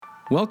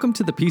Welcome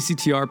to the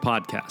PCTR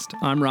podcast.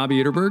 I'm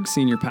Robbie Itterberg,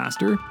 Senior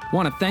Pastor. I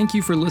want to thank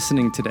you for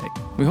listening today.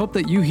 We hope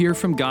that you hear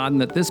from God and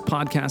that this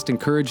podcast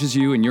encourages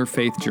you in your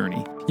faith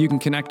journey. You can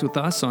connect with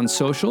us on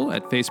social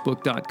at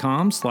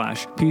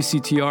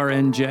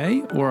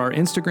facebook.com/PCTRNJ or our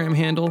Instagram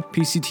handle,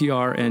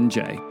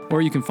 PCTRNJ.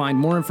 Or you can find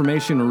more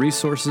information or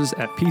resources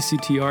at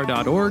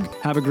pctr.org.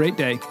 Have a great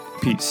day.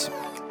 Peace.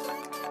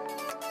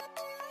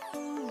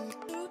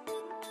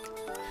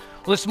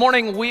 Well, this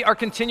morning, we are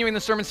continuing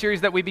the sermon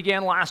series that we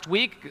began last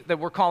week that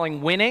we're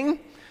calling Winning,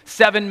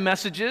 7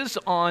 messages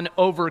on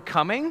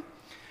overcoming.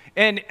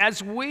 And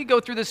as we go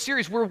through this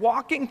series, we're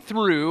walking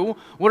through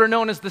what are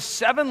known as the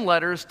 7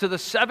 letters to the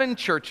 7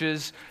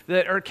 churches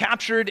that are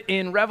captured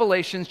in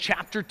Revelation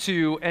chapter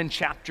 2 and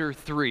chapter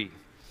 3.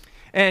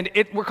 And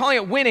we're calling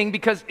it Winning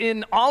because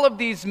in all of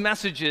these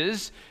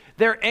messages,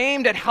 they're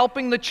aimed at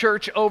helping the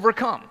church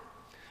overcome.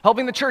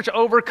 Helping the church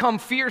overcome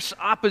fierce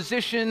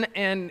opposition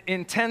and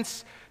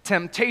intense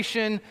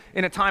temptation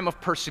in a time of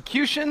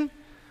persecution,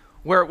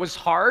 where it was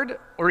hard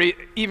or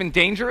even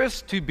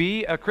dangerous to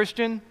be a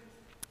Christian,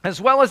 as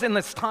well as in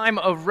this time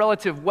of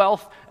relative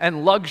wealth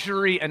and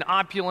luxury and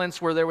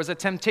opulence, where there was a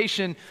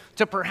temptation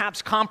to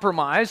perhaps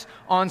compromise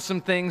on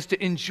some things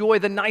to enjoy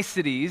the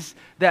niceties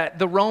that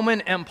the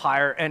Roman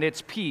Empire and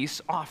its peace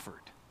offered.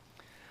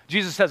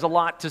 Jesus has a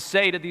lot to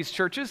say to these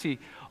churches. He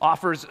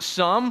offers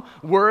some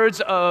words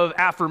of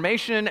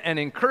affirmation and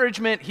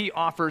encouragement. He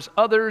offers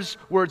others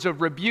words of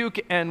rebuke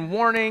and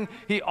warning.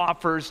 He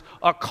offers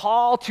a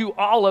call to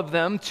all of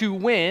them to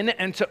win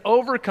and to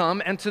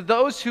overcome. And to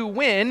those who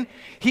win,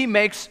 he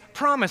makes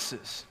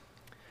promises.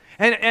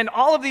 And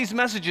all of these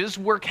messages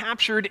were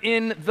captured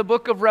in the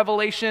book of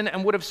Revelation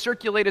and would have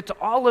circulated to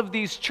all of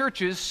these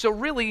churches. So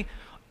really,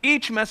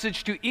 each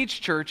message to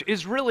each church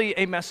is really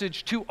a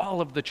message to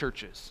all of the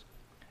churches.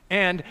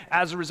 And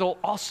as a result,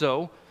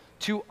 also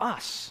to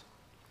us.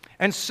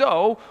 And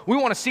so, we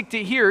want to seek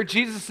to hear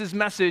Jesus'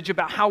 message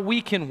about how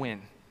we can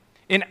win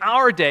in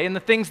our day and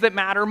the things that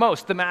matter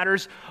most, the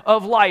matters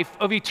of life,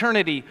 of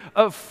eternity,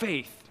 of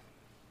faith.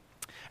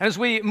 And as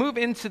we move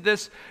into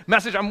this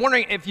message, I'm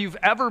wondering if you've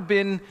ever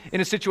been in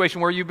a situation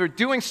where you were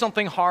doing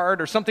something hard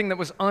or something that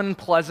was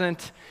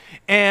unpleasant,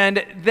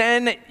 and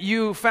then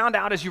you found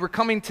out as you were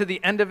coming to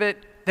the end of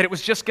it that it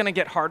was just going to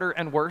get harder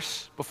and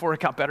worse before it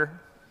got better.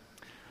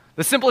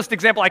 The simplest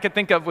example I could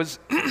think of was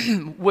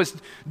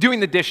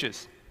doing the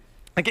dishes.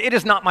 Like, it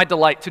is not my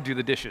delight to do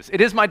the dishes. It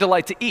is my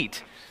delight to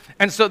eat.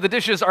 And so the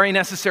dishes are a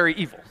necessary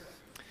evil.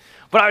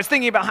 But I was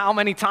thinking about how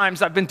many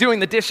times I've been doing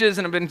the dishes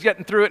and I've been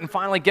getting through it and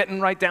finally getting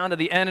right down to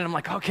the end, and I'm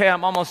like, okay,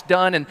 I'm almost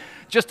done. And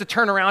just to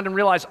turn around and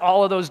realize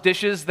all of those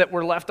dishes that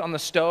were left on the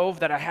stove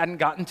that I hadn't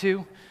gotten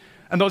to,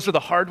 and those are the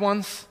hard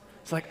ones.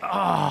 It's like,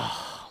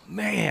 oh,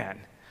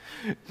 man.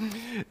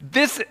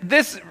 This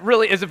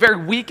really is a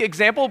very weak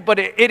example, but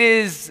it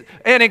is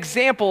an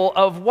example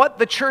of what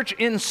the church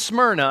in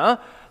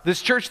Smyrna,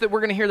 this church that we're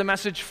going to hear the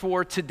message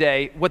for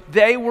today, what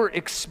they were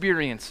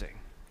experiencing.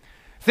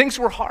 Things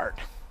were hard,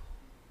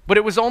 but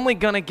it was only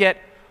going to get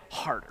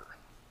harder.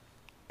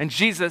 And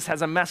Jesus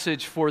has a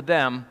message for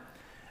them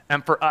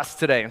and for us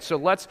today. And so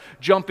let's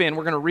jump in.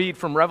 We're going to read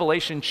from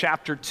Revelation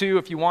chapter 2.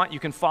 If you want, you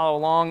can follow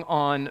along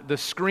on the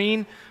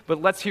screen,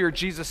 but let's hear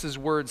Jesus'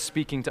 words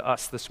speaking to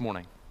us this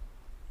morning.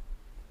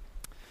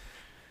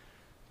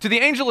 To the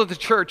angel of the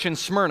church in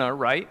Smyrna,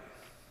 write,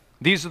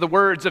 these are the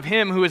words of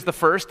him who is the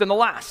first and the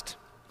last,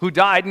 who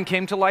died and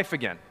came to life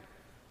again.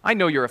 I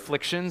know your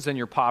afflictions and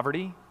your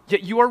poverty,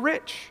 yet you are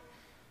rich.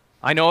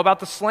 I know about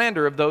the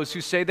slander of those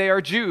who say they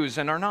are Jews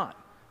and are not,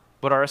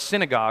 but are a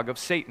synagogue of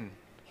Satan.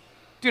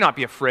 Do not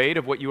be afraid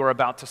of what you are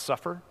about to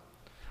suffer.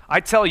 I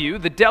tell you,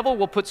 the devil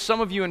will put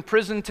some of you in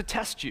prison to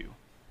test you,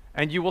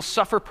 and you will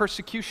suffer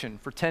persecution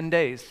for 10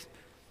 days.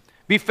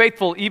 Be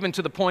faithful even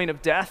to the point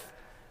of death,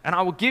 and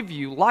I will give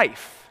you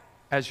life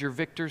as your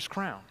victor's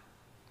crown.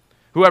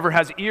 Whoever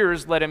has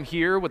ears, let him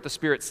hear what the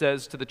Spirit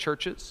says to the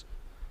churches.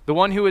 The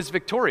one who is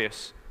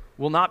victorious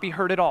will not be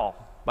hurt at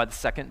all by the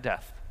second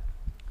death.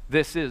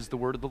 This is the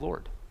word of the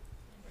Lord.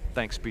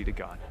 Thanks be to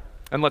God.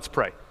 And let's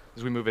pray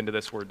as we move into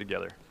this word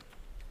together.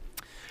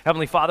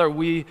 Heavenly Father,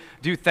 we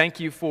do thank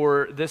you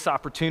for this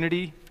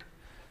opportunity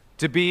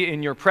to be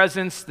in your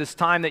presence, this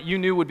time that you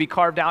knew would be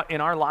carved out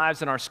in our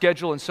lives and our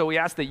schedule. And so we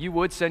ask that you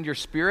would send your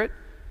Spirit,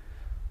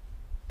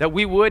 that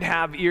we would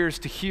have ears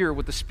to hear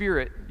what the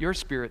Spirit, your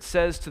Spirit,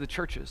 says to the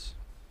churches,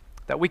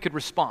 that we could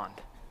respond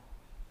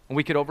and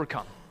we could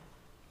overcome.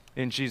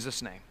 In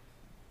Jesus' name,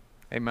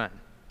 amen.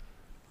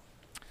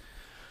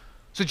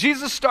 So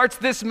Jesus starts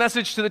this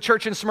message to the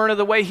church in Smyrna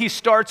the way he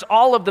starts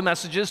all of the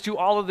messages to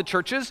all of the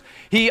churches.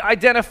 He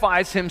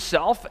identifies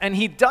himself, and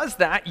he does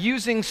that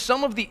using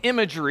some of the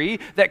imagery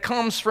that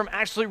comes from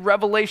actually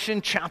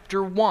Revelation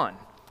chapter 1.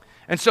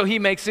 And so he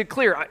makes it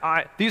clear,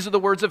 these are the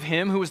words of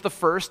him who is the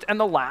first and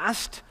the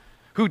last,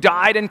 who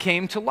died and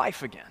came to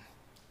life again.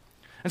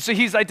 And so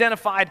he's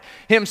identified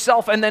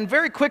himself and then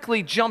very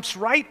quickly jumps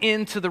right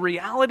into the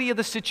reality of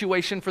the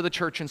situation for the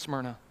church in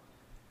Smyrna.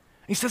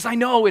 He says, I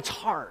know it's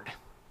hard.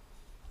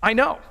 I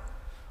know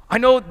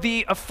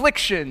the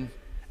affliction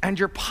and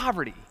your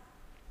poverty.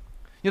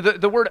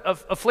 The word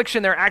of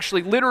affliction there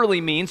actually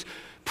literally means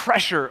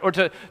pressure, or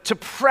to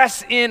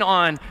press in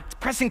on,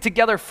 pressing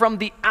together from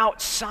the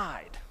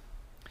outside.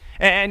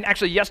 And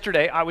actually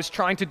yesterday I was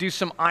trying to do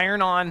some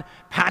iron-on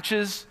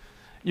patches.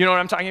 You know what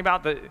I'm talking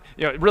about?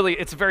 Really,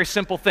 it's a very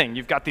simple thing.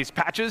 You've got these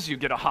patches, you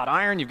get a hot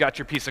iron, you've got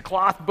your piece of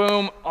cloth,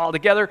 boom, all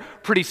together.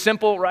 Pretty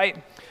simple,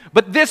 right?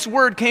 But this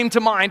word came to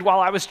mind while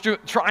I was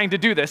trying to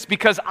do this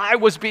because I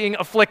was being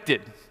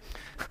afflicted.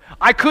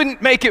 I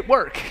couldn't make it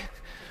work.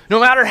 No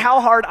matter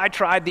how hard I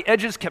tried, the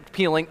edges kept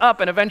peeling up,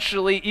 and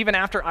eventually, even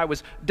after I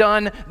was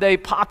done, they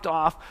popped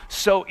off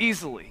so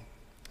easily.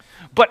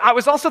 But I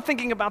was also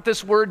thinking about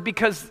this word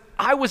because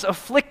I was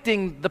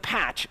afflicting the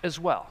patch as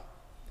well.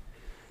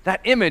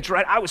 That image,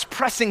 right? I was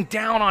pressing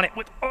down on it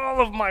with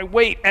all of my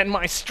weight and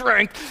my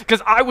strength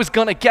because I was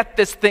going to get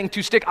this thing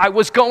to stick. I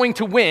was going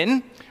to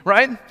win,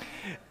 right?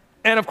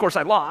 And of course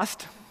I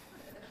lost.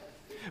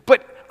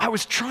 But I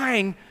was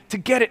trying to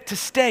get it to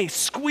stay,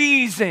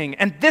 squeezing.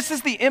 And this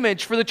is the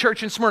image for the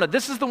church in Smyrna.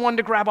 This is the one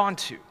to grab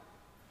onto.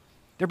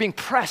 They're being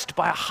pressed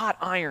by a hot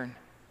iron,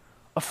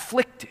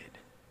 afflicted.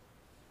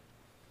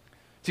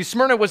 See,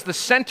 Smyrna was the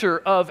center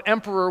of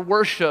emperor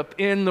worship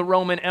in the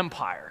Roman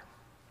Empire.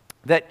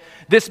 That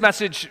this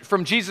message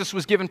from Jesus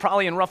was given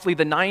probably in roughly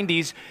the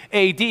 90s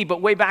AD,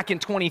 but way back in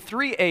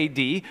 23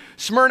 AD,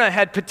 Smyrna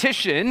had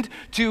petitioned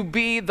to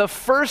be the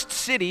first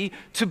city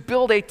to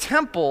build a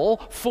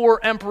temple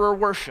for emperor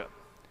worship.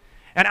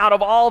 And out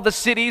of all the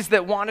cities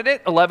that wanted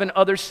it, 11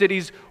 other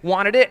cities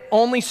wanted it,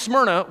 only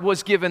Smyrna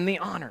was given the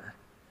honor.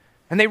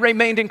 And they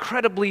remained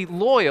incredibly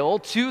loyal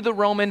to the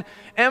Roman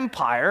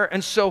Empire.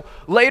 And so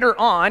later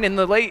on, in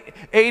the late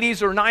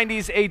 80s or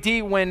 90s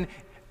AD, when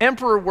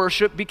emperor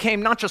worship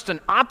became not just an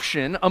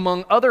option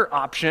among other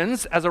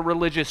options as a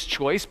religious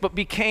choice, but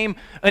became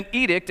an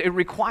edict, a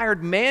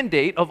required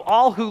mandate of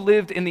all who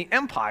lived in the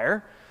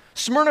empire,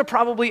 Smyrna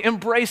probably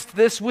embraced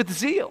this with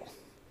zeal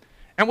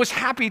and was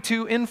happy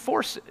to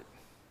enforce it.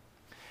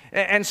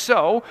 And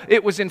so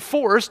it was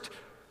enforced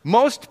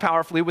most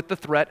powerfully with the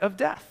threat of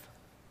death.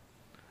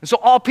 And so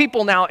all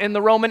people now in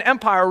the Roman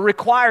Empire are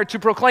required to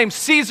proclaim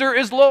Caesar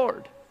is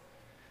Lord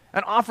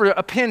and offer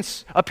a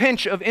pinch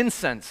of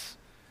incense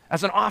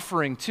as an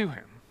offering to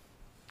him.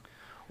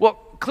 Well,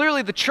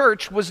 clearly the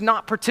church was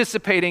not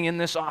participating in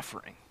this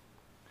offering.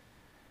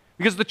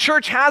 Because the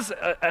church has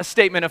a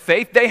statement of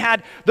faith. They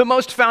had the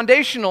most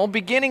foundational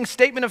beginning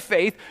statement of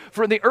faith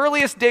for the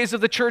earliest days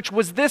of the church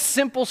was this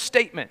simple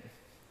statement: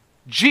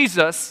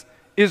 Jesus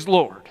is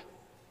Lord.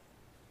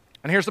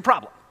 And here's the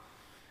problem.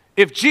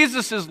 If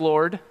Jesus is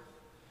Lord,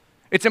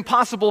 it's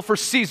impossible for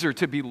Caesar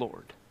to be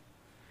Lord.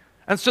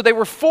 And so they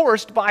were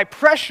forced by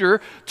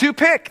pressure to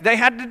pick. They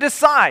had to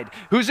decide,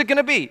 who's it going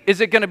to be? Is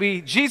it going to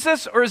be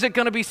Jesus or is it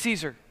going to be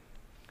Caesar?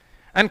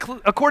 And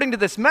according to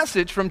this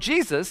message from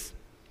Jesus,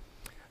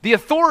 the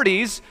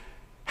authorities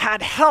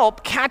had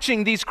help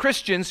catching these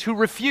Christians who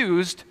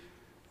refused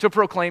to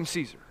proclaim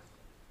Caesar.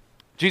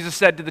 Jesus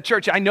said to the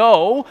church, I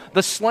know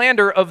the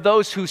slander of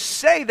those who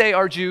say they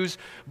are Jews,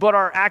 but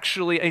are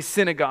actually a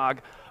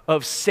synagogue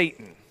of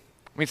Satan.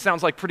 I mean, it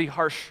sounds like pretty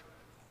harsh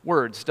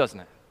words, doesn't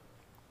it?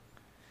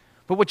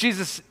 But what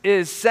Jesus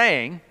is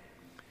saying,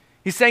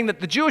 he's saying that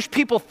the Jewish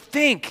people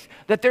think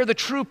that they're the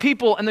true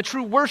people and the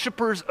true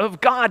worshipers of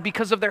God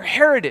because of their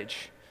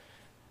heritage,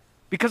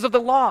 because of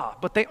the law,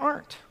 but they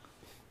aren't.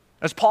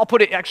 As Paul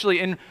put it actually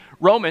in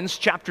Romans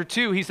chapter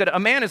 2, he said, a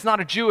man is not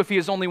a Jew if he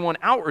is only one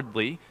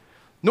outwardly,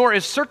 nor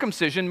is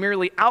circumcision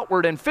merely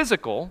outward and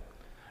physical.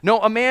 No,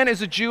 a man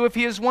is a Jew if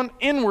he is one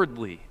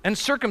inwardly, and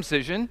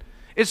circumcision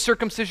is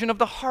circumcision of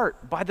the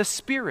heart by the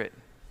Spirit,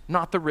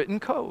 not the written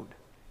code.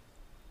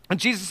 And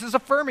Jesus is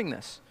affirming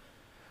this,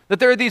 that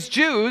there are these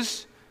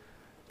Jews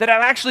that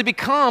have actually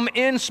become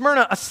in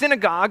Smyrna a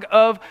synagogue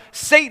of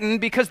Satan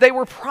because they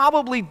were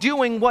probably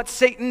doing what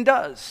Satan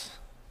does.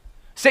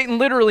 Satan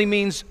literally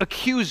means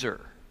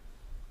accuser.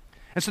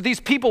 And so these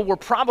people were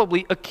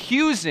probably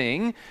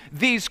accusing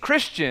these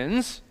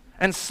Christians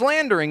and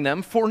slandering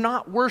them for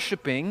not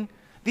worshiping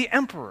the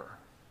emperor.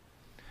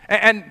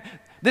 And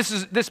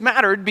this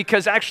mattered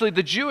because actually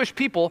the Jewish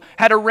people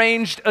had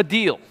arranged a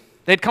deal.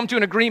 They'd come to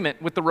an agreement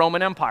with the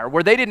Roman Empire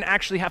where they didn't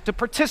actually have to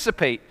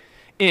participate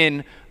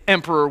in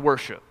emperor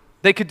worship.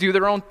 They could do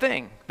their own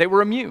thing. They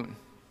were immune.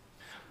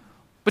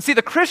 But see,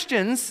 the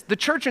Christians, the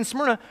church in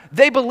Smyrna,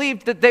 they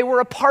believed that they were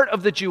a part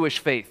of the Jewish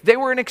faith. They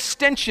were an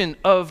extension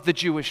of the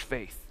Jewish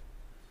faith.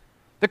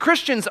 The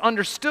Christians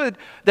understood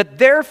that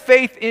their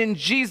faith in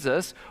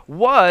Jesus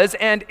was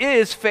and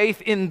is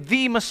faith in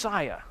the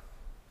Messiah,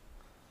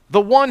 the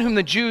one whom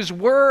the Jews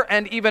were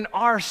and even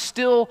are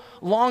still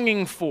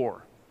longing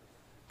for.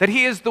 That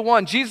he is the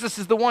one, Jesus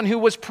is the one who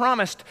was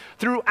promised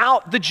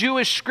throughout the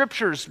Jewish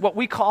scriptures, what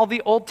we call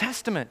the Old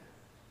Testament.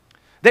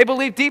 They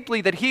believe deeply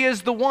that he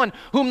is the one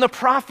whom the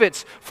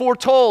prophets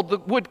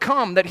foretold would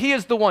come, that he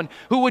is the one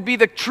who would be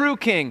the true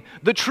king,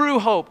 the true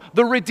hope,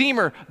 the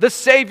redeemer, the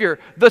savior,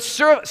 the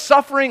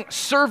suffering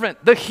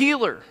servant, the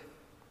healer.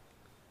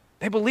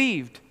 They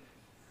believed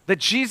that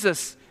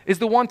Jesus is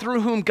the one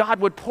through whom God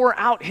would pour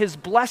out his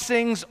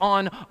blessings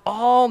on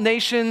all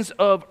nations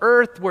of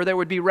earth, where there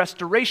would be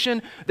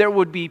restoration, there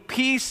would be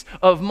peace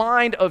of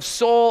mind, of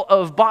soul,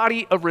 of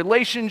body, of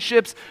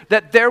relationships,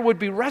 that there would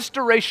be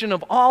restoration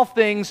of all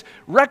things,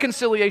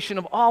 reconciliation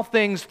of all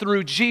things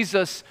through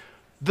Jesus,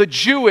 the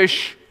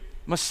Jewish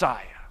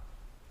Messiah.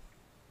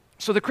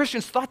 So the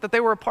Christians thought that they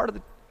were a part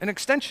of an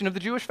extension of the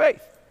Jewish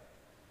faith.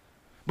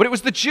 But it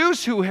was the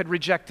Jews who had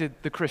rejected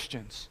the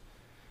Christians,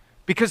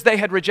 because they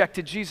had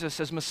rejected Jesus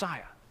as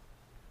Messiah.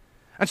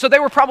 And so they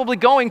were probably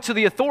going to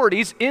the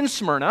authorities in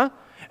Smyrna,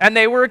 and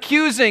they were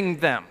accusing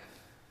them,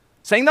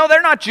 saying, no,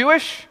 they're not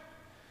Jewish,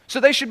 so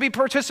they should be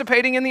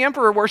participating in the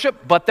emperor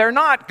worship, but they're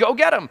not. Go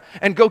get them.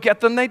 And go get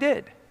them they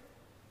did.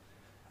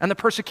 And the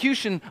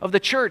persecution of the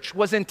church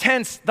was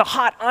intense, the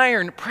hot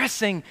iron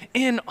pressing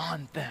in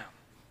on them.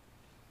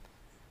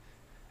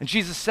 And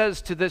Jesus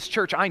says to this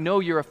church, I know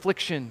your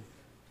affliction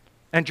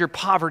and your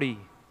poverty.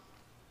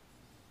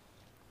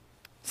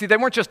 See, they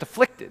weren't just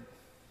afflicted.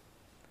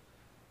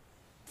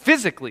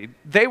 Physically,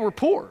 they were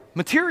poor,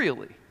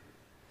 materially.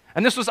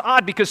 And this was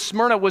odd because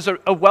Smyrna was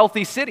a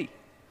wealthy city.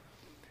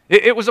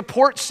 It was a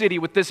port city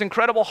with this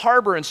incredible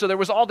harbor, and so there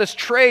was all this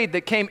trade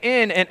that came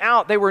in and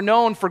out. They were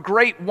known for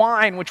great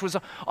wine, which was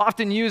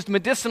often used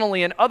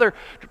medicinally, and other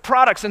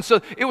products. And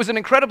so it was an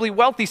incredibly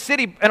wealthy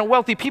city and a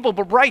wealthy people,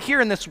 but right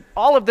here in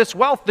all of this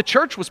wealth, the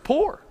church was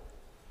poor.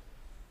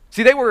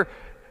 See, they were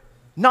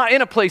not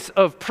in a place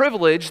of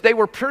privilege. They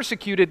were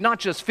persecuted not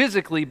just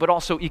physically, but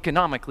also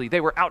economically. They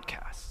were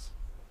outcasts.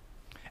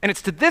 And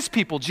it's to this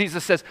people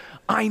Jesus says,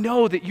 I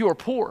know that you are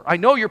poor. I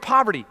know your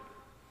poverty.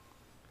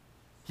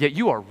 Yet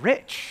you are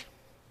rich.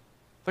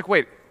 Like,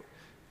 wait,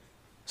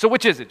 so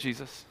which is it,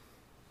 Jesus?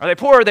 Are they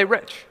poor or are they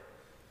rich?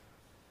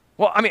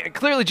 Well, I mean,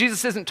 clearly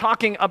Jesus isn't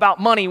talking about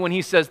money when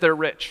he says they're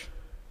rich.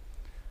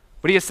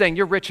 But he is saying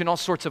you're rich in all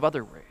sorts of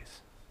other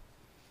ways.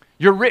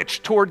 You're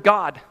rich toward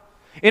God,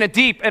 in a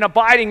deep and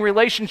abiding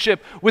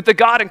relationship with the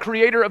God and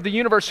creator of the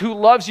universe who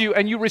loves you,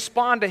 and you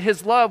respond to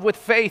his love with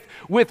faith,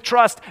 with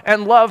trust,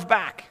 and love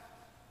back.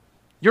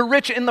 You're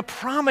rich in the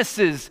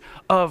promises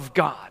of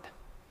God.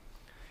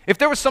 If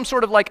there was some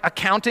sort of like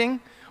accounting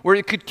where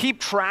you could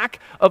keep track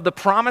of the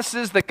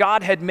promises that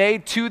God had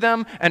made to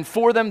them and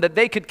for them that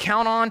they could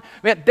count on,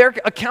 man, their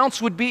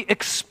accounts would be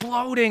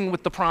exploding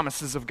with the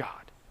promises of God.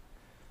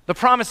 The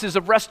promises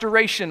of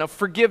restoration, of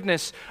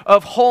forgiveness,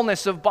 of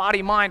wholeness of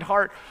body, mind,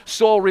 heart,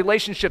 soul,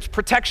 relationships,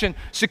 protection,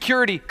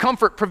 security,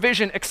 comfort,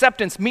 provision,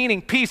 acceptance,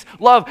 meaning, peace,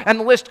 love, and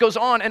the list goes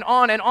on and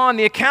on and on.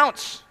 The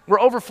accounts were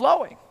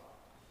overflowing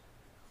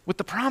with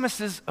the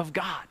promises of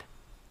God,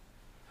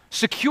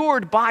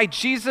 secured by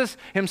Jesus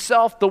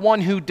himself, the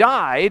one who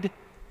died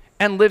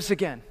and lives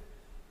again.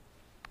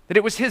 That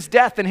it was his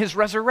death and his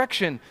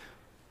resurrection.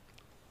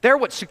 They're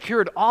what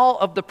secured all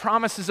of the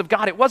promises of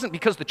God. It wasn't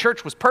because the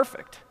church was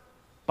perfect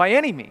by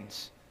any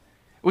means.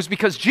 It was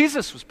because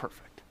Jesus was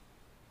perfect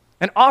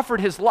and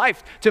offered his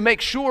life to make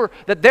sure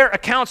that their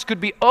accounts could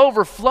be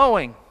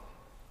overflowing.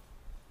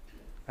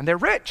 And they're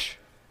rich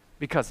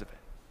because of it.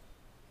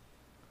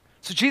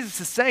 So Jesus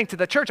is saying to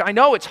the church, I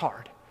know it's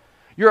hard.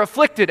 You're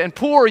afflicted and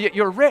poor, yet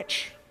you're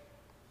rich.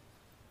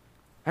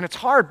 And it's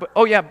hard, but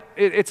oh yeah,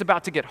 it's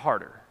about to get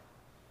harder.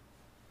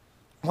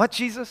 What,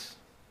 Jesus?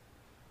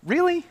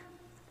 Really?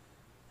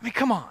 I mean,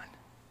 come on.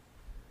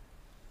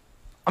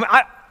 I mean,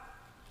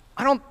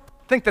 I don't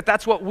think that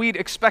that's what we'd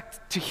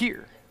expect to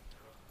hear.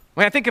 I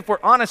mean, I think if we're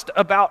honest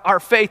about our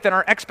faith and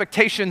our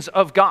expectations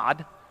of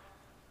God,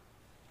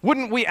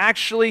 wouldn't we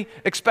actually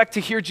expect to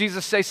hear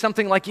Jesus say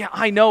something like, yeah,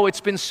 I know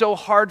it's been so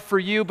hard for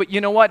you, but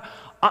you know what?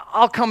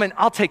 I'll come and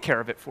I'll take care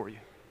of it for you.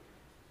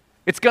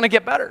 It's going to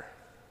get better.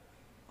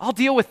 I'll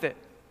deal with it.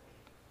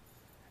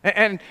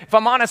 And if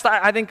I'm honest,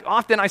 I think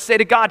often I say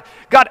to God,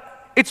 God,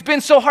 it's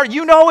been so hard.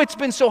 You know it's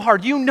been so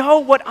hard. You know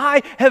what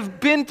I have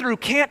been through.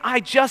 Can't I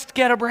just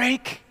get a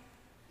break?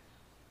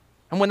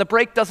 And when the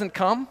break doesn't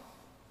come,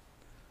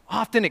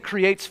 often it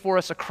creates for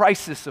us a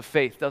crisis of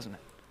faith, doesn't it?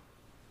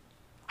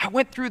 I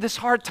went through this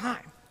hard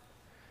time,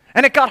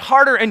 and it got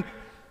harder, and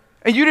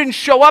you didn't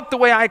show up the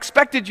way I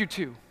expected you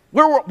to.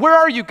 Where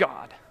are you,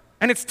 God?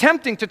 And it's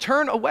tempting to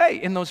turn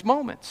away in those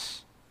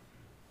moments.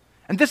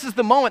 And this is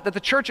the moment that the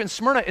church in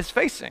Smyrna is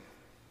facing.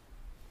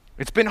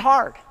 It's been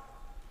hard.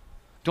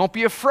 Don't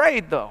be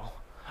afraid, though,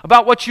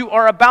 about what you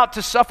are about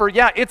to suffer.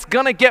 Yeah, it's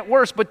going to get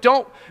worse, but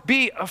don't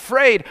be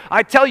afraid.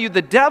 I tell you,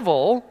 the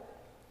devil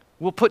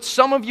will put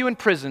some of you in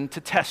prison to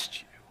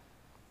test you.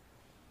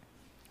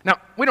 Now,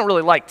 we don't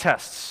really like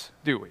tests,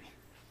 do we?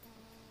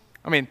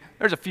 I mean,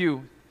 there's a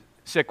few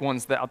sick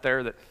ones out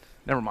there that,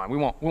 never mind, we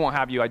won't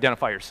have you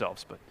identify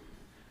yourselves, but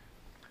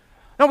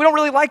no, we don't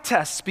really like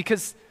tests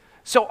because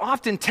so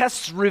often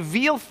tests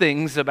reveal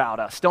things about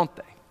us, don't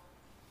they?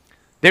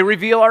 They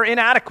reveal our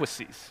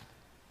inadequacies.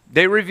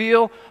 They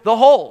reveal the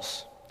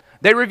holes.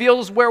 They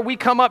reveal where we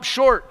come up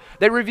short.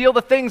 They reveal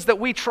the things that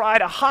we try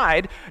to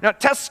hide. Now,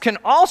 tests can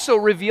also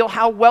reveal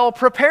how well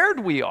prepared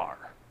we are.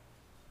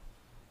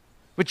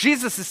 But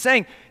Jesus is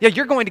saying, yeah,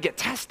 you're going to get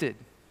tested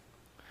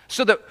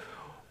so that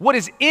what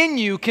is in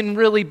you can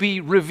really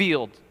be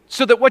revealed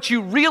so that what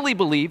you really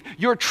believe,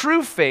 your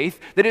true faith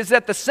that is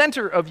at the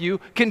center of you,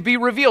 can be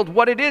revealed.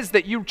 What it is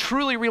that you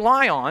truly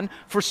rely on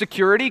for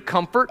security,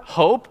 comfort,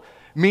 hope,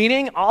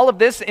 meaning, all of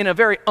this in a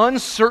very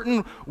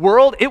uncertain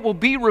world, it will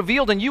be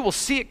revealed and you will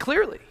see it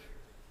clearly.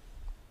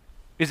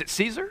 Is it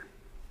Caesar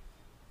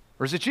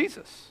or is it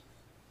Jesus?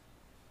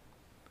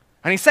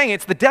 And he's saying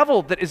it's the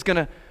devil that is going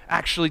to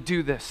actually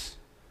do this.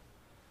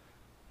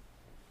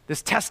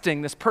 This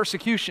testing, this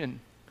persecution.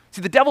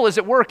 See, the devil is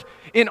at work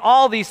in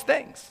all these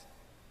things.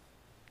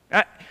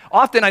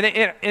 Often, I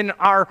think, in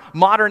our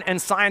modern and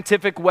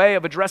scientific way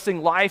of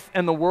addressing life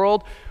and the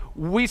world,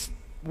 we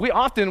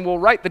often will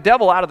write the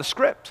devil out of the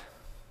script.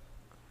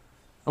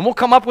 And we'll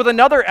come up with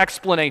another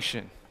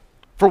explanation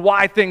for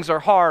why things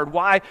are hard,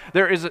 why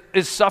there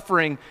is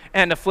suffering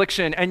and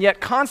affliction, and yet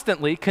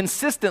constantly,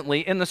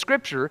 consistently in the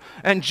Scripture,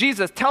 and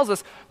Jesus tells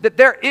us that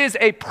there is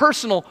a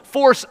personal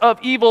force of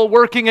evil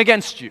working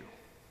against you.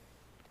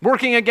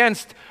 Working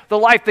against the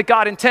life that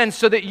God intends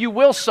so that you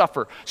will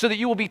suffer, so that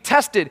you will be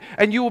tested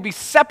and you will be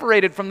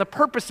separated from the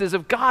purposes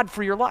of God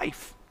for your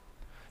life,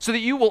 so that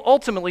you will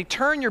ultimately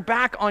turn your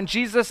back on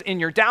Jesus in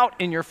your doubt,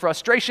 in your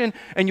frustration,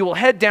 and you will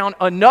head down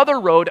another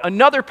road,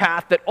 another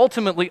path that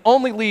ultimately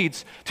only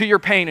leads to your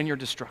pain and your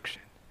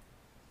destruction.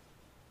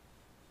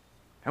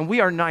 And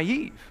we are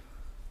naive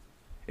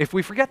if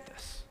we forget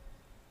this.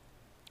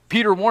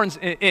 Peter warns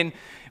in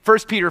 1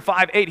 Peter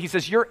 5:8, he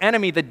says, your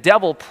enemy, the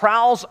devil,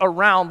 prowls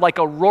around like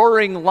a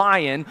roaring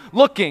lion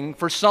looking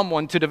for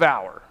someone to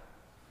devour.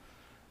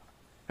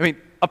 I mean,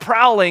 a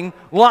prowling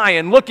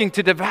lion looking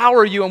to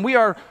devour you, and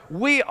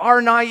we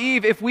are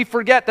naive if we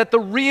forget that the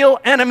real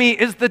enemy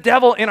is the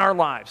devil in our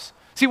lives.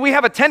 See, we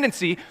have a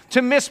tendency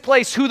to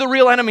misplace who the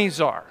real enemies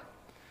are.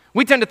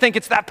 We tend to think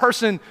it's that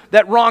person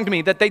that wronged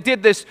me, that they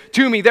did this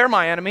to me, they're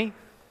my enemy.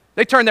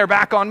 They turned their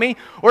back on me.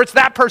 Or it's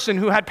that person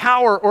who had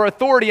power or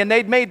authority and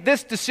they'd made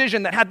this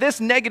decision that had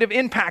this negative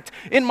impact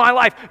in my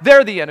life.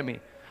 They're the enemy.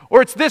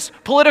 Or it's this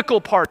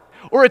political party.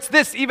 Or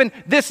it's even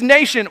this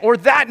nation or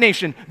that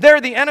nation. They're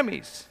the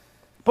enemies.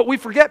 But we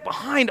forget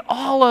behind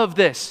all of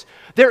this,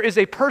 there is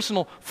a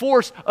personal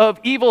force of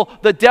evil,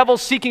 the devil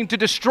seeking to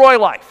destroy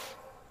life,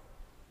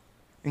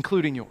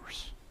 including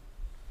yours.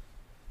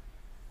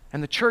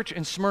 And the church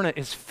in Smyrna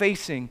is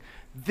facing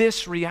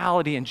this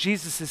reality, and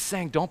Jesus is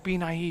saying, don't be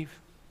naive.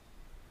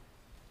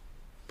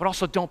 But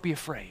also don't be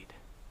afraid.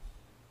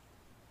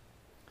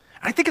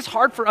 I think it's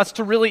hard for us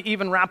to really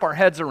even wrap our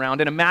heads around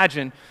and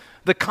imagine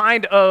the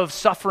kind of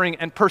suffering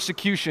and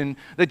persecution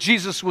that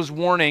Jesus was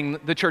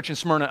warning the church in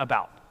Smyrna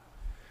about.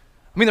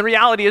 I mean, the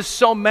reality is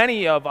so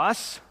many of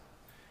us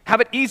have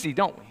it easy,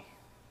 don't we?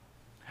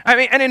 I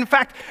mean, and in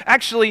fact,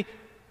 actually,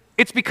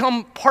 it's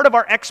become part of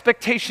our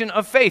expectation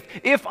of faith.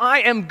 If I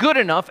am good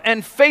enough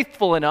and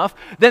faithful enough,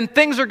 then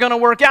things are going to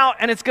work out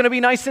and it's going to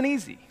be nice and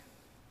easy.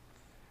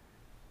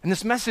 And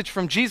this message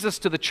from Jesus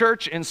to the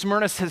church in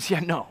Smyrna says,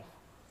 yeah, no.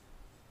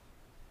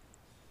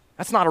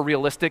 That's not a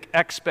realistic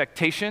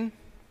expectation.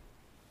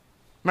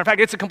 Matter of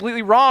fact, it's a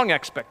completely wrong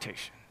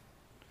expectation.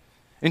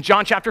 In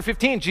John chapter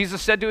 15,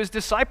 Jesus said to his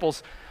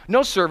disciples,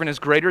 no servant is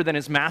greater than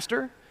his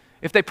master.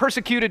 If they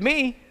persecuted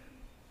me,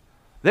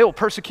 they will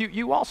persecute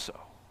you also.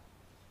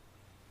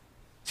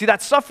 See,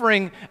 that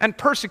suffering and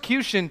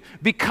persecution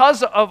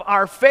because of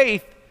our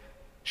faith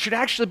should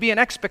actually be an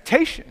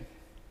expectation.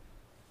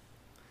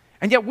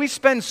 And yet we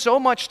spend so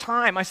much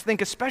time, I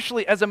think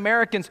especially as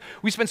Americans,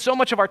 we spend so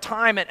much of our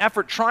time and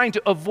effort trying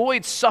to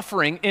avoid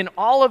suffering in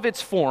all of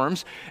its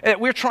forms.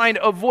 We're trying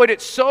to avoid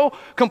it so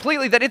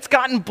completely that it's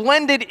gotten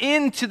blended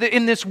in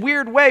this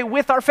weird way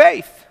with our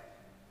faith.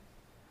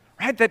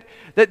 Right?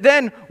 That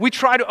then we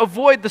try to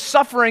avoid the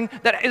suffering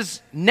that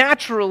is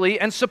naturally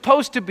and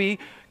supposed to be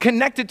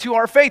connected to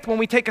our faith when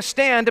we take a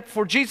stand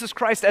for Jesus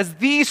Christ as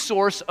the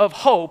source of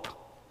hope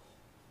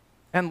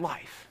and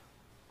life.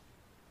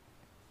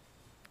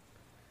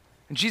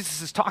 And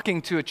Jesus is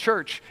talking to a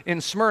church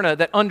in Smyrna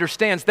that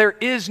understands there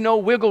is no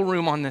wiggle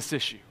room on this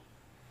issue.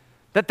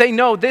 That they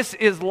know this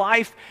is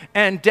life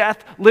and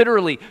death,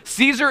 literally.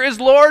 Caesar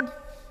is Lord,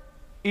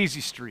 easy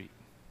street.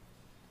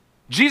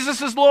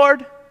 Jesus is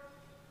Lord,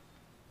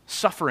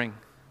 suffering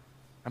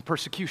and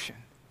persecution.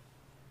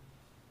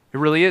 It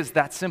really is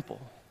that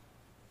simple.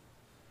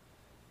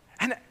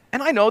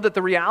 And I know that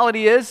the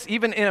reality is,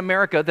 even in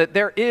America, that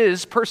there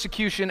is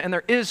persecution and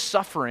there is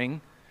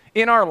suffering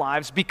in our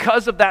lives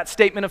because of that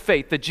statement of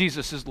faith that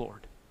Jesus is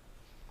Lord.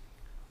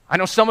 I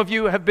know some of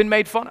you have been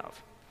made fun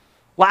of,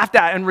 laughed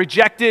at, and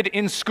rejected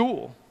in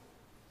school.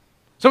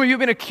 Some of you have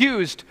been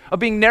accused of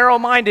being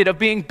narrow-minded, of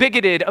being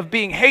bigoted, of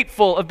being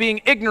hateful, of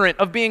being ignorant,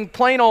 of being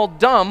plain old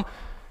dumb,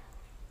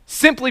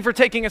 simply for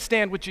taking a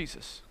stand with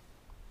Jesus.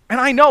 And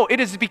I know it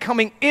is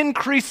becoming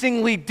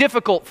increasingly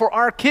difficult for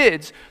our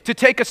kids to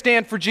take a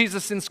stand for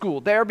Jesus in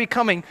school. They are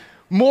becoming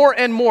more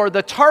and more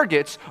the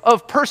targets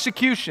of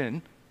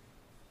persecution,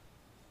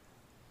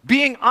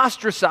 being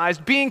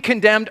ostracized, being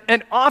condemned,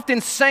 and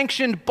often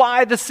sanctioned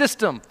by the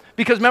system.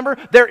 Because remember,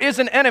 there is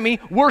an enemy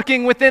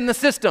working within the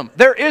system.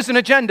 There is an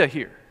agenda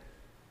here.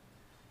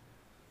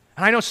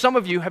 And I know some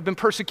of you have been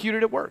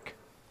persecuted at work.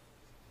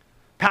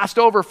 passed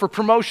over for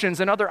promotions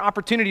and other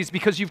opportunities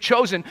because you've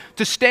chosen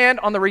to stand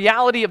on the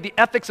reality of the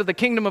ethics of the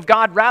kingdom of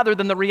God rather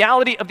than the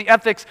reality of the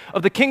ethics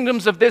of the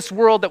kingdoms of this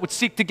world that would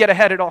seek to get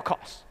ahead at all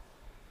costs.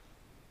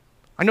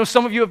 I know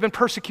some of you have been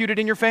persecuted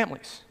in your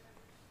families,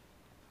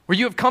 where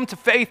you have come to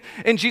faith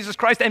in Jesus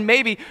Christ, and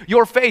maybe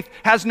your faith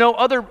has no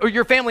other, or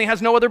your family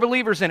has no other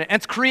believers in it, and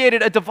it's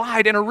created a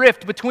divide and a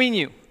rift between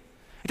you.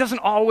 It doesn't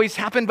always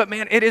happen, but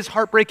man, it is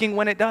heartbreaking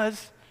when it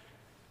does.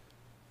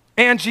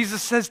 And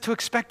Jesus says to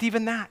expect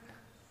even that.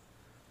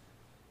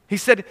 He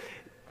said,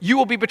 you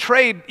will be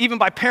betrayed even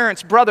by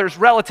parents, brothers,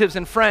 relatives,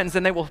 and friends,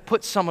 and they will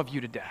put some of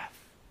you to death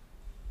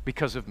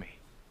because of me.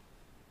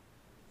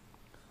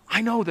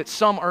 I know that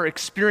some are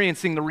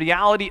experiencing the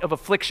reality of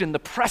affliction, the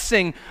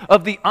pressing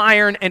of the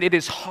iron, and it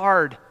is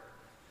hard.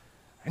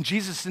 And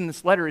Jesus in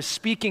this letter is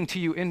speaking to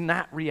you in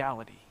that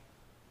reality.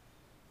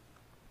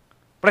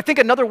 But I think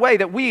another way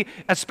that we,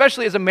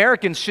 especially as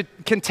Americans,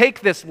 can take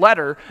this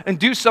letter and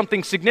do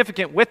something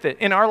significant with it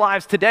in our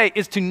lives today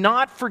is to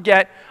not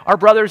forget our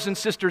brothers and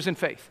sisters in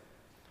faith.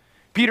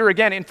 Peter,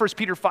 again, in 1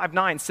 Peter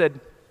 5:9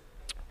 said,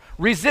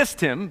 resist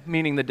him,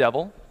 meaning the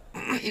devil,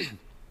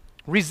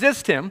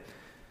 resist him,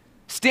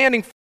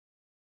 standing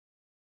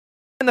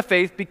in the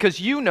faith because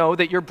you know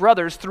that your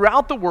brothers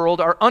throughout the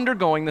world are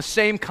undergoing the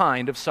same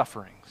kind of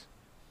sufferings.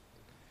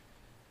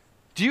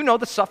 Do you know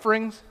the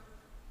sufferings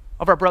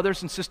of our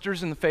brothers and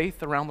sisters in the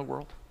faith around the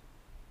world?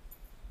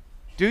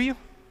 Do you?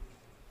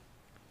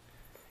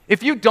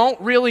 If you don't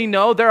really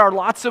know, there are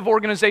lots of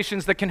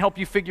organizations that can help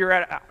you figure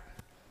it out.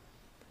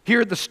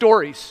 Here are the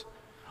stories.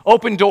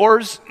 Open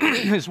Doors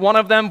is one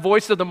of them.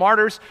 Voice of the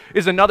Martyrs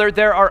is another.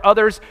 There are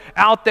others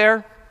out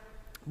there.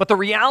 But the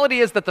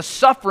reality is that the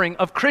suffering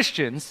of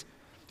Christians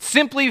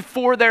simply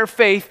for their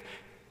faith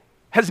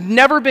has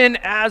never been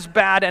as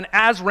bad and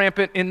as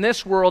rampant in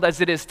this world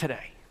as it is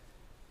today.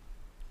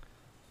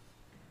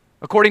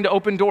 According to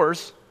Open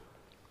Doors,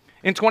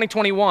 in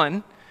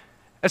 2021,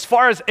 as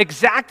far as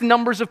exact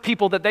numbers of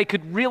people that they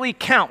could really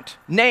count,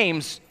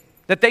 names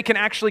that they can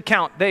actually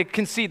count, they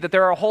can see that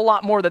there are a whole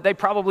lot more that they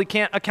probably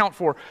can't account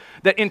for,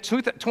 that in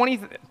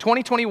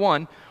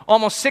 2021,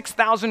 almost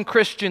 6,000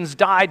 Christians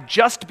died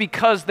just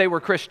because they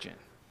were Christian.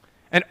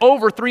 And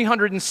over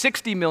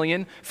 360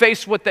 million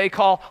face what they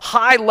call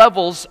high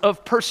levels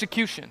of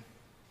persecution,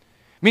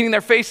 meaning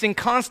they're facing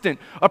constant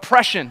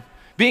oppression,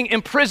 being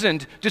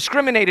imprisoned,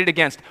 discriminated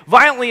against,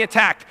 violently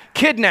attacked,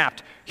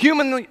 kidnapped,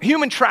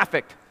 human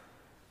trafficked.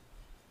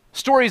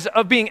 Stories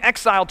of being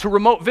exiled to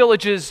remote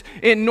villages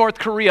in North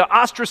Korea,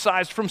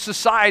 ostracized from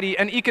society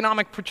and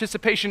economic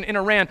participation in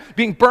Iran,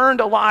 being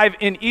burned alive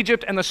in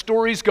Egypt, and the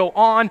stories go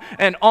on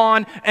and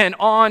on and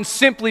on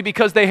simply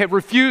because they have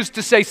refused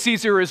to say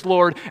Caesar is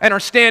Lord and are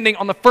standing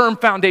on the firm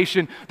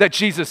foundation that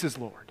Jesus is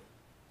Lord.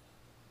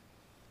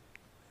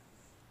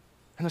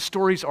 And the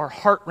stories are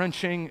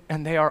heart-wrenching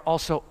and they are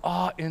also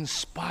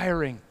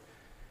awe-inspiring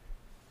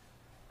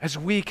as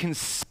we can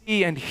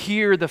see and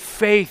hear the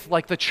faith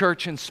like the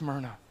church in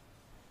Smyrna.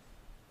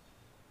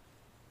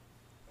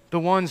 The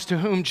ones to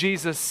whom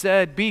Jesus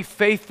said, be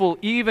faithful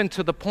even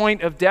to the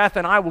point of death,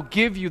 and I will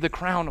give you the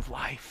crown of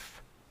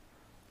life.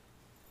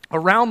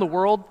 Around the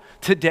world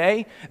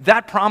today,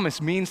 that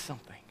promise means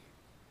something.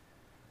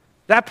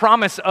 That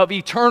promise of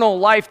eternal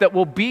life that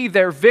will be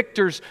their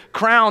victor's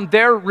crown,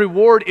 their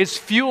reward is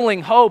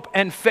fueling hope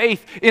and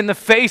faith in the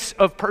face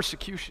of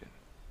persecution.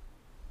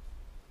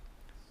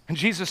 And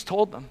Jesus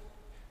told them,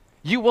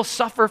 you will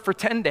suffer for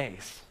 10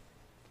 days.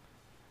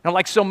 Now,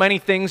 like so many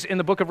things in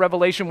the book of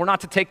Revelation, we're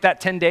not to take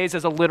that 10 days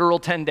as a literal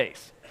 10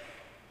 days.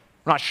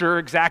 We're not sure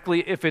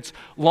exactly if it's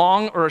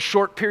long or a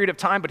short period of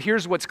time, but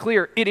here's what's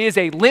clear. It is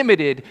a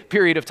limited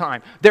period of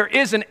time. There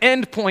is an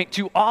end point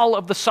to all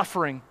of the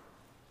suffering.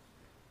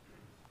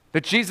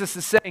 But Jesus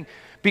is saying,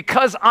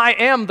 because I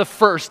am the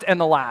first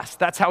and the last.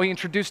 That's how he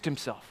introduced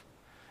himself.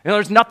 In other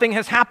words, nothing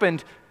has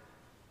happened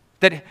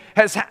that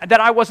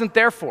I wasn't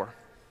there for.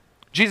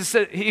 Jesus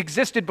said he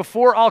existed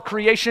before all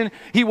creation.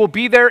 He will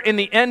be there in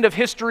the end of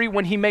history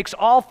when he makes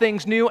all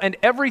things new, and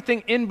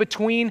everything in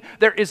between,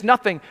 there is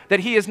nothing that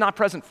he is not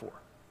present for.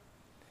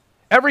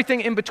 Everything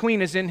in between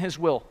is in his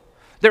will.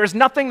 There is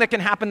nothing that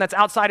can happen that's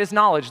outside his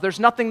knowledge. There's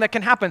nothing that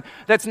can happen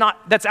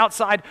that's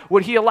outside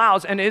what he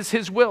allows and is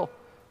his will.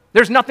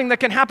 There's nothing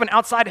that can happen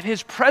outside of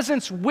his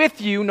presence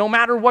with you no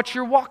matter what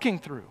you're walking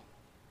through.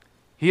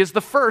 He is the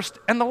first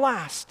and the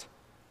last.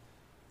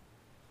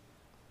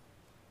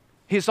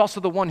 He is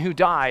also the one who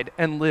died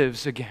and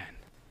lives again.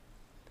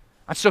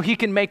 And so he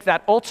can make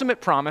that ultimate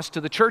promise to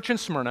the church in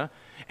Smyrna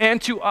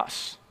and to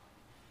us.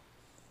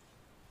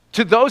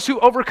 To those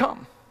who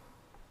overcome.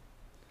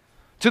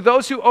 To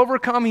those who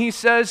overcome, he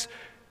says,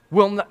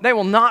 they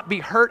will not be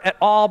hurt at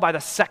all by the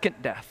second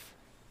death.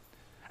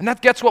 And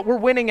that gets what we're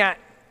winning at,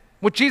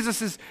 what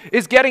Jesus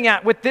is getting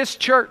at with this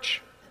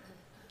church.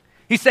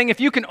 He's saying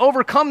if you can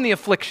overcome the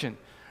affliction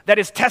that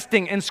is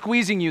testing and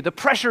squeezing you, the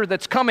pressure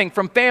that's coming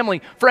from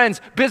family, friends,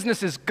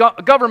 businesses,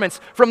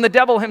 governments, from the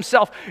devil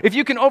himself, if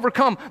you can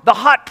overcome the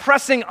hot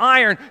pressing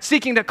iron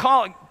seeking to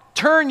cause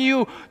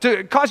you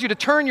to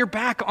turn your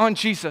back on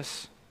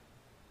Jesus,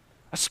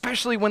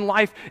 especially when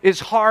life is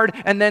hard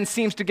and then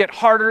seems to get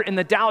harder in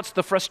the doubts,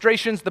 the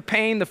frustrations, the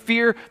pain, the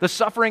fear, the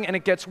suffering, and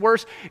it gets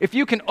worse. If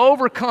you can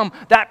overcome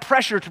that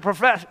pressure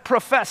to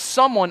profess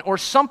someone or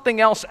something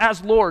else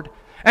as Lord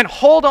and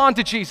hold on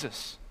to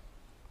Jesus,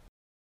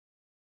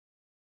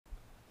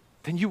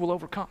 then you will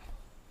overcome.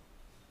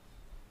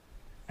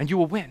 And you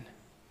will win.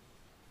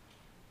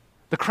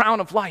 The crown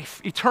of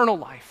life, eternal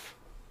life.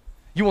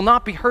 You will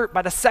not be hurt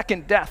by the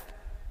second death.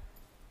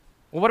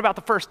 Well, what about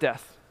the first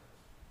death?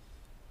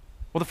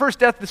 Well, the first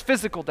death is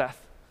physical death.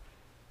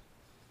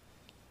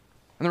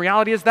 And the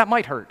reality is that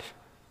might hurt.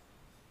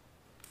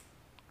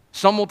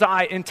 Some will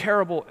die in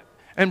terrible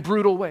and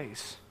brutal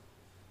ways.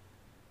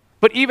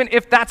 But even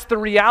if that's the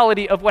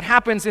reality of what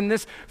happens in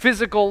this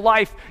physical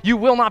life, you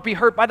will not be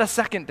hurt by the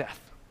second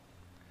death.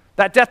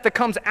 That death that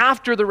comes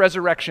after the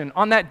resurrection,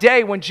 on that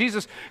day when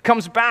Jesus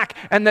comes back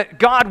and that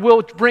God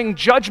will bring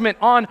judgment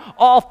on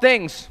all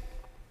things.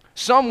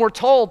 Some, we're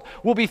told,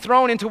 will be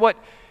thrown into what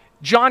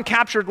John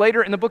captured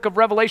later in the book of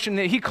Revelation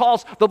that he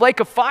calls the lake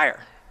of fire.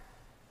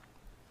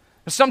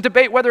 There's some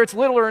debate whether it's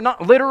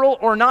literal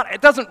or not.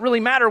 It doesn't really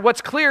matter.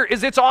 What's clear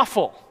is it's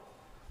awful.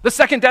 The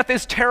second death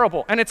is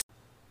terrible. But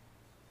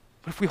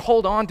if we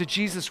hold on to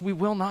Jesus, we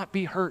will not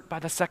be hurt by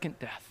the second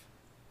death.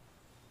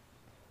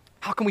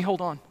 How can we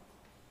hold on?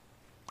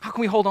 How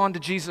can we hold on to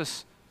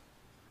Jesus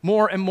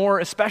more and more,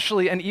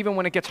 especially and even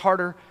when it gets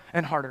harder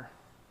and harder?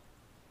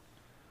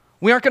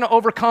 We aren't going to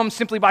overcome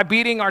simply by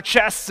beating our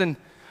chests and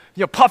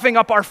puffing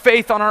up our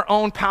faith on our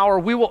own power.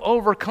 We will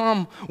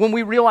overcome when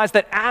we realize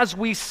that as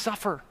we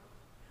suffer,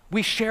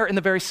 we share in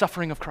the very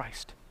suffering of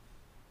Christ.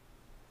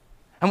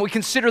 And we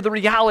consider the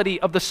reality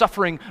of the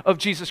suffering of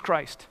Jesus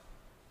Christ.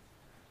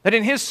 That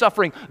in his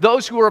suffering,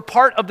 those who were a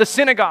part of the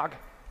synagogue,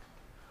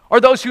 or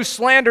those who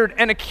slandered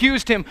and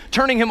accused him,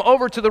 turning him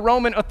over to the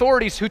Roman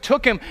authorities who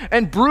took him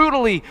and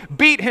brutally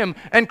beat him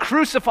and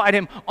crucified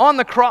him on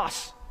the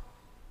cross.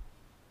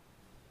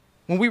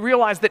 When we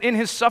realize that in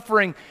his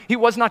suffering, he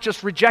was not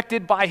just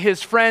rejected by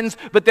his friends,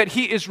 but that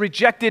he is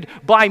rejected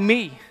by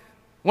me.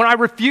 When I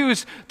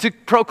refuse to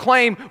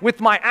proclaim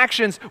with my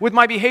actions, with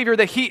my behavior,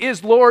 that he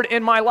is Lord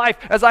in my life,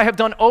 as I have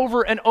done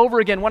over and over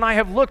again, when I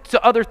have looked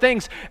to other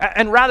things,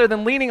 and rather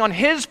than leaning on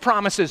his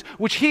promises,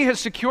 which he has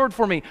secured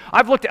for me,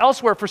 I've looked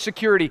elsewhere for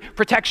security,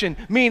 protection,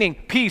 meaning,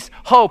 peace,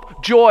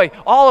 hope, joy,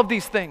 all of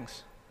these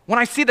things. When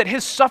I see that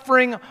his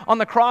suffering on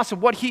the cross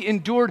and what he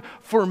endured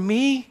for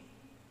me,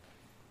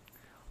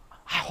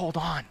 I hold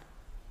on.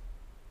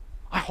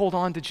 I hold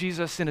on to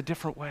Jesus in a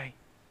different way.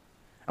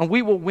 And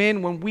we will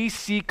win when we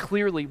see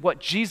clearly what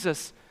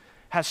Jesus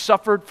has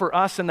suffered for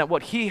us and that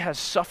what he has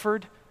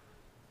suffered,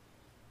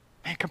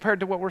 man, compared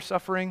to what we're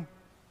suffering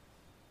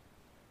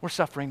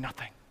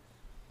nothing.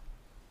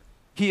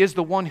 He is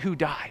the one who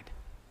died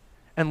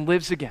and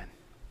lives again.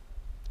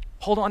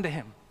 Hold on to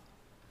him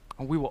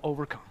and we will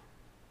overcome.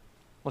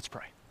 Let's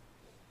pray.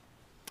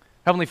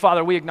 Heavenly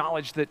Father, we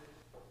acknowledge that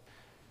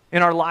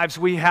in our lives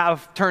we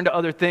have turned to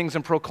other things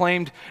and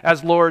proclaimed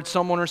as Lord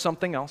someone or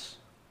something else.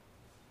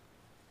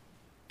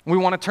 We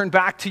want to turn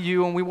back to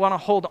you and we want to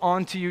hold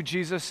on to you,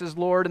 Jesus, as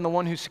Lord and the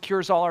one who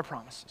secures all our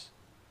promises,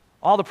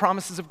 all the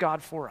promises of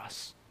God for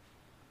us.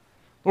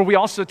 Lord, we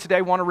also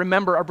today want to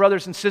remember our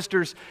brothers and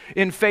sisters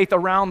in faith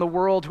around the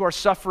world who are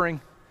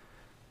suffering,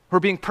 who are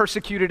being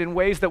persecuted in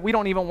ways that we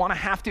don't even want to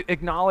have to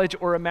acknowledge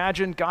or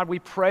imagine. God, we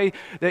pray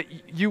that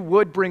you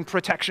would bring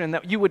protection,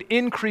 that you would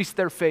increase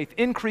their faith,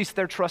 increase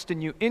their trust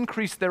in you,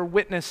 increase their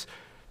witness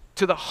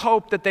to the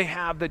hope that they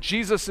have that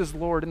Jesus is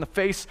Lord in the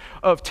face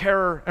of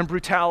terror and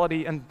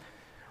brutality. And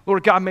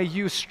Lord God, may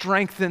you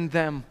strengthen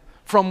them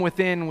from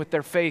within with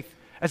their faith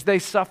as they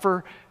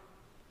suffer.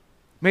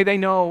 May they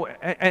know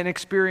and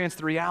experience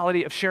the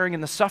reality of sharing in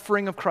the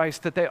suffering of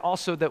Christ,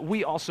 that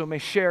we also may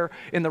share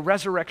in the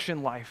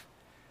resurrection life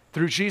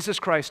through Jesus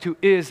Christ, who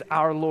is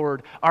our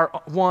Lord,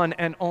 our one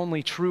and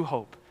only true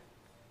hope.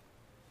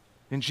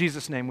 In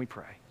Jesus' name we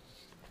pray.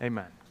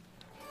 Amen.